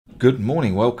Good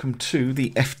morning, welcome to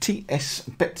the FTS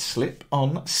Betslip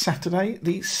on Saturday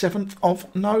the 7th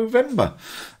of November.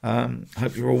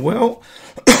 Hope you're all well.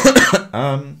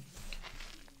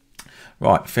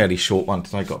 Right, fairly short one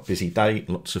today, got a busy day,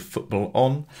 lots of football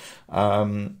on.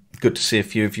 Good to see a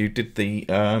few of you did the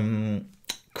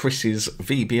Chris's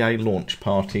VBA launch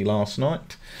party last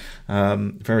night.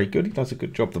 Very good, he does a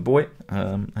good job, the boy.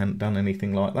 Hadn't done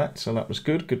anything like that, so that was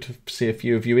good. Good to see a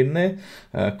few of you in there.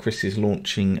 Chris is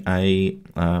launching a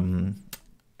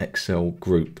Excel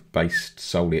group based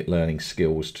solely at learning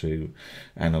skills to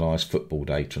analyse football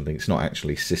data and things. It's not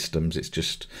actually systems, it's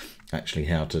just actually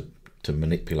how to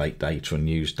manipulate data and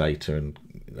use data and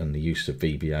the use of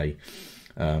VBA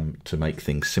to make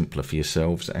things simpler for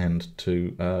yourselves and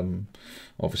to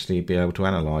obviously be able to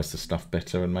analyse the stuff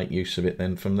better and make use of it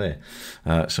then from there.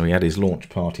 So he had his launch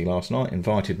party last night,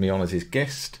 invited me on as his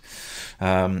guest,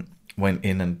 went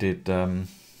in and did... got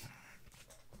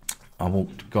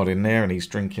in there and he's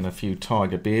drinking a few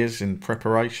Tiger beers in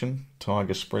preparation,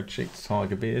 Tiger spreadsheets,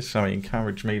 Tiger beers, so he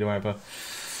encouraged me to have a...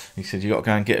 He said, you got to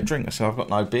go and get a drink. I said, I've got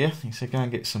no beer. He said, go and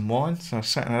get some wine. So I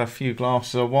sat and had a few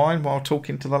glasses of wine while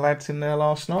talking to the lads in there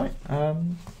last night.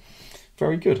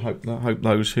 Very good. Hope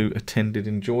those who attended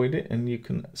enjoyed it. And you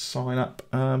can sign up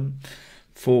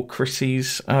for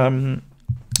Chrissy's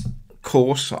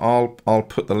course. I'll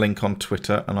put the link on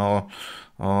Twitter and I'll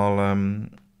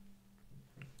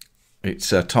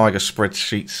it's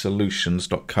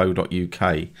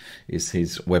tigerspreadsheetsolutions.co.uk is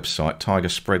his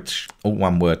website. All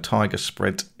one word,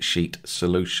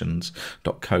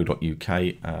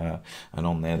 tigerspreadsheetsolutions.co.uk, and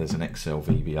on there's an Excel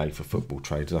VBA for football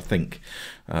traders. I think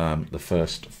the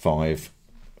first 5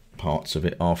 parts of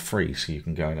it are free, so you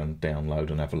can go in and download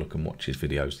and have a look and watch his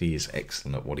videos. He is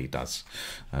excellent at what he does.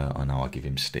 I know I give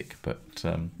him stick, but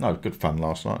no, good fun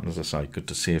last night, and as I say, good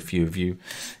to see a few of you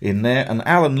in there. And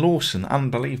Alan Lawson,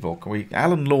 unbelievable.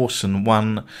 Alan Lawson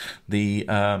won the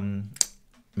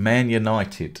Man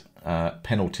United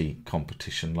penalty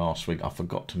competition last week. I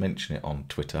forgot to mention it on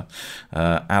Twitter.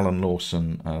 Alan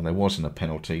Lawson, there wasn't a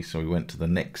penalty, so we went to the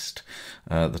next,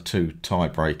 the 2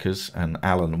 tiebreakers, and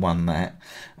Alan won that.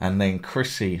 And then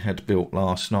Chrissy had built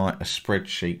last night a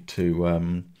spreadsheet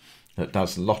to that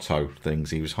does lotto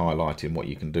things. He was highlighting what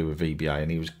you can do with VBA,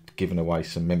 and he was giving away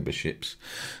some memberships.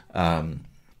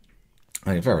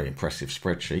 A very impressive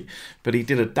spreadsheet, but he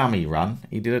did a dummy run.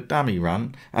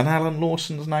 And Alan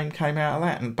Lawson's name came out of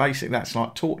that, and basically that's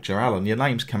like torture. Alan, your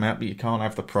name's come out, but you can't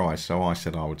have the prize. So I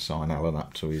said I would sign Alan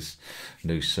up to his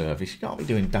new service. You can't be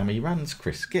doing dummy runs,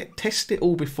 Chris. Test it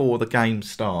all before the game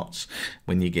starts.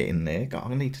 When you get in there,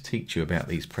 I need to teach you about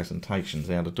these presentations,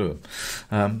 how to do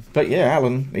them. But yeah,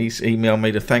 Alan, he's emailed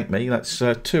me to thank me. That's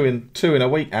two in a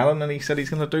week, Alan, and he said he's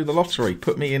going to do the lottery.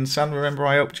 Put me in, son. Remember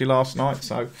I helped you last night,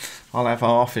 so I'll have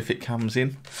half if it comes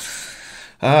in.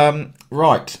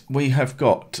 Right, we have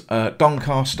got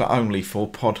Doncaster only for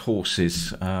Pod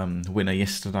Horses. Winner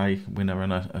yesterday, winner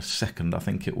and a second, I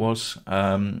think it was.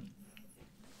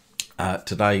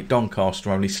 Today, Doncaster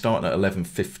only starting at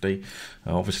 11:50.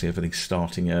 Obviously, everything's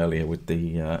starting earlier with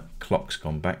the clocks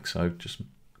gone back, so just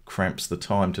cramps the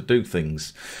time to do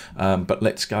things. But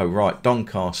let's go. Right,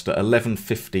 Doncaster,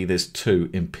 11:50. There's 2,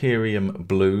 Imperium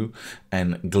Blue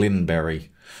and Glinberry.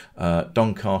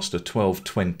 Doncaster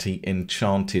 12:20,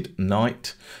 Enchanted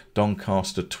Knight.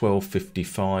 Doncaster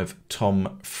 12:55,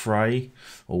 Tom Frey,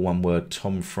 or one word,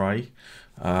 Tom Frey.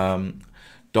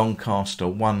 Doncaster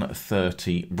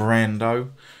 1:30,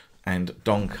 Brando, and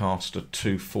Doncaster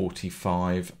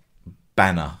 2:45,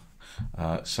 Banner.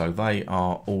 So they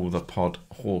are all the Pod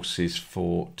Horses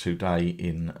for today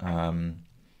in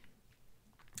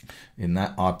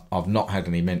that. I've not had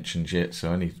any mentions yet,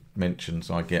 so any mentions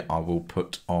I get I will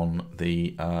put on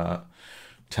the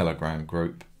Telegram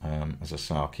group. As I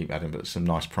say, I'll keep adding, but some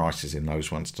nice prices in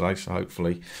those ones today, so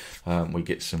hopefully we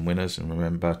get some winners. And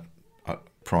remember,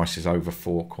 prices over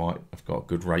 4 I've got a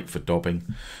good rate for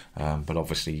dobbing, but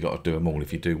obviously you've got to do them all.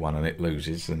 If you do one and it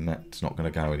loses, then that's not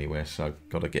going to go anywhere, so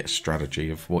got to get a strategy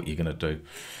of what you're going to do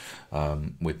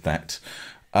with that.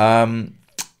 And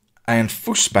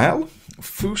Fußball,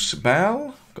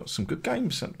 got some good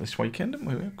games this weekend, haven't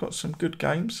we? We've got some good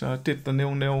games. Did the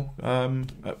 0-0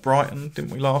 at Brighton,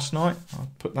 didn't we, last night? I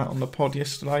put that on the pod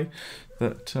yesterday.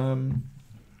 That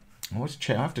I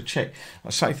have to check.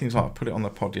 I say things like I put it on the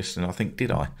pod yesterday, and I think, did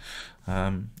I?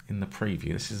 In the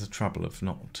preview. This is the trouble of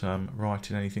not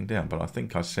writing anything down, but I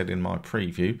think I said in my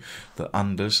preview that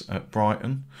unders at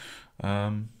Brighton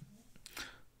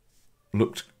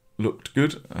looked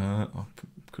good. I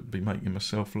could be making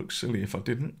myself look silly if I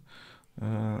didn't.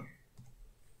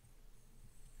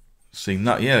 See,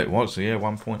 no, yeah, it was. Yeah,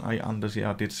 1.8 unders. Yeah,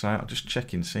 I did say it. I'm just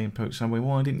checking, seeing people saying, well,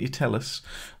 why didn't you tell us?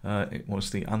 It was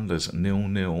the unders,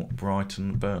 0-0.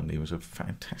 Brighton Burnley. It was a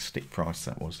fantastic price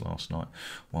that was last night,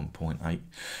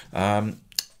 1.8.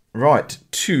 Right,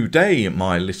 today,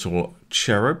 my little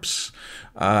cherubs.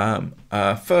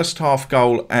 First half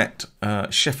goal at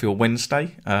Sheffield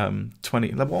Wednesday.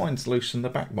 20. The wine's loose in the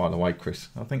back, by the way, Chris.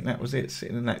 I think that was it.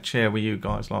 Sitting in that chair with you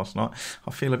guys last night.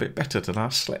 I feel a bit better today. I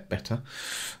slept better.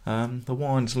 The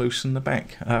wine's loose in the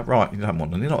back. Right, you don't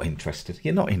want. You're not interested.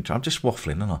 You're not interested. I'm just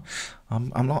waffling, aren't I?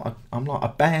 I'm like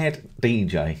a bad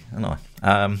DJ, aren't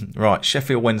I? Right,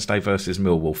 Sheffield Wednesday versus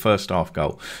Millwall. First half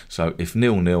goal. So if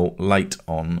 0-0 late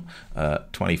on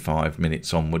 25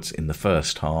 minutes onwards in the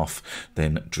first half,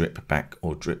 then drip back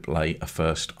or drip lay a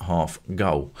first half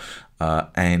goal.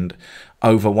 And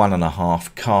over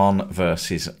 1.5, Caen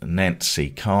versus Nancy.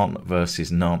 Caen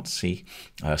versus Nancy.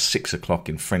 6 o'clock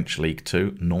in French League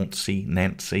 2.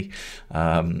 Nancy.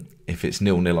 If it's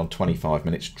 0-0 on 25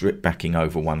 minutes, drip backing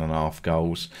over 1.5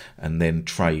 goals, and then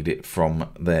trade it from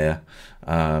there.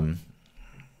 As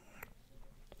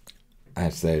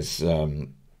there's no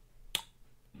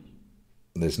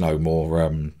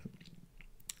more.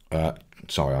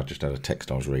 Sorry, I just had a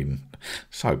text I was reading.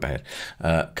 So bad.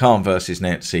 Caen versus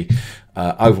Nancy.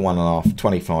 Over 1.5,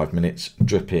 25 minutes.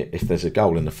 Drip it. If there's a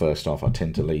goal in the first half, I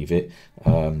tend to leave it.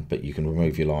 But you can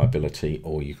remove your liability,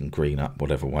 or you can green up,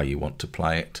 whatever way you want to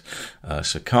play it.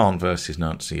 So Caen versus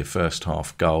Nancy, a first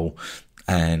half goal.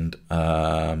 And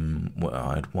well,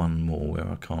 I had one more where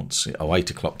I can't see.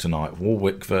 8 o'clock tonight.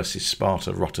 Warwick versus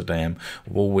Sparta Rotterdam.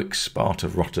 Warwick, Sparta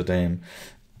Rotterdam.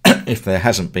 If there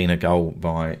hasn't been a goal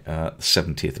by the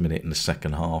 70th minute in the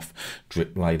second half,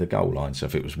 drip lay the goal line. So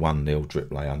if it was 1-0,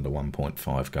 drip lay under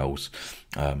 1.5 goals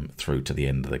through to the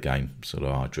end of the game. So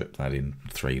I drip that in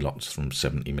 3 lots from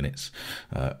 70 minutes,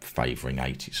 favouring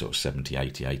 80, sort of 70,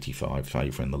 80, 85,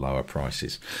 favouring the lower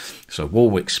prices. So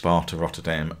Warwick, Sparta,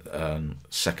 Rotterdam,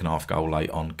 second half goal late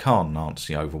on. Caen,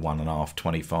 Nancy over 1.5,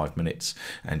 25 minutes.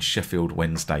 And Sheffield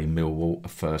Wednesday, Millwall, a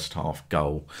first half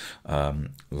goal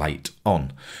late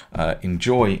on.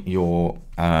 Enjoy your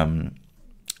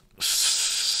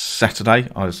Saturday.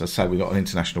 As I say, we've got an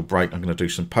international break. I'm going to do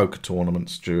some poker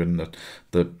tournaments during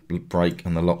the break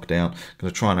and the lockdown. I'm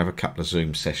going to try and have a couple of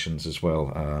Zoom sessions as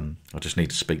well. I just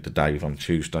need to speak to Dave on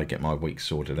Tuesday, get my week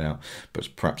sorted out. But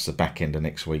perhaps the back end of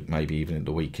next week, maybe even in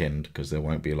the weekend, because there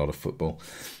won't be a lot of football.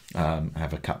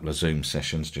 Have a couple of Zoom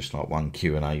sessions, just like one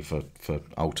Q&A for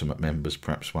Ultimate members,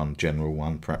 perhaps one general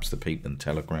one, perhaps the people in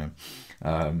Telegram.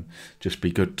 Just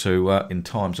be good to, in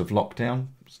times of lockdown,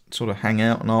 sort of hang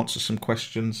out and answer some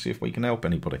questions, see if we can help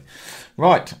anybody.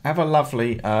 Right, have a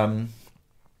lovely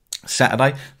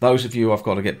Saturday. Those of you I've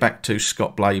got to get back to,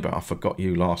 Scott Blaber, I forgot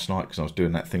you last night because I was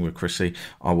doing that thing with Chrissy.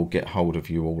 I will get hold of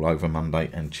you all over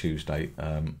Monday and Tuesday.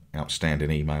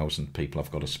 Outstanding emails and people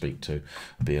I've got to speak to.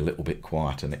 Be a little bit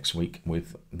quieter next week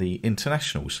with the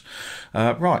internationals.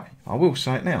 Right, I will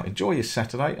say it now. Enjoy your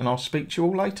Saturday and I'll speak to you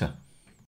all later.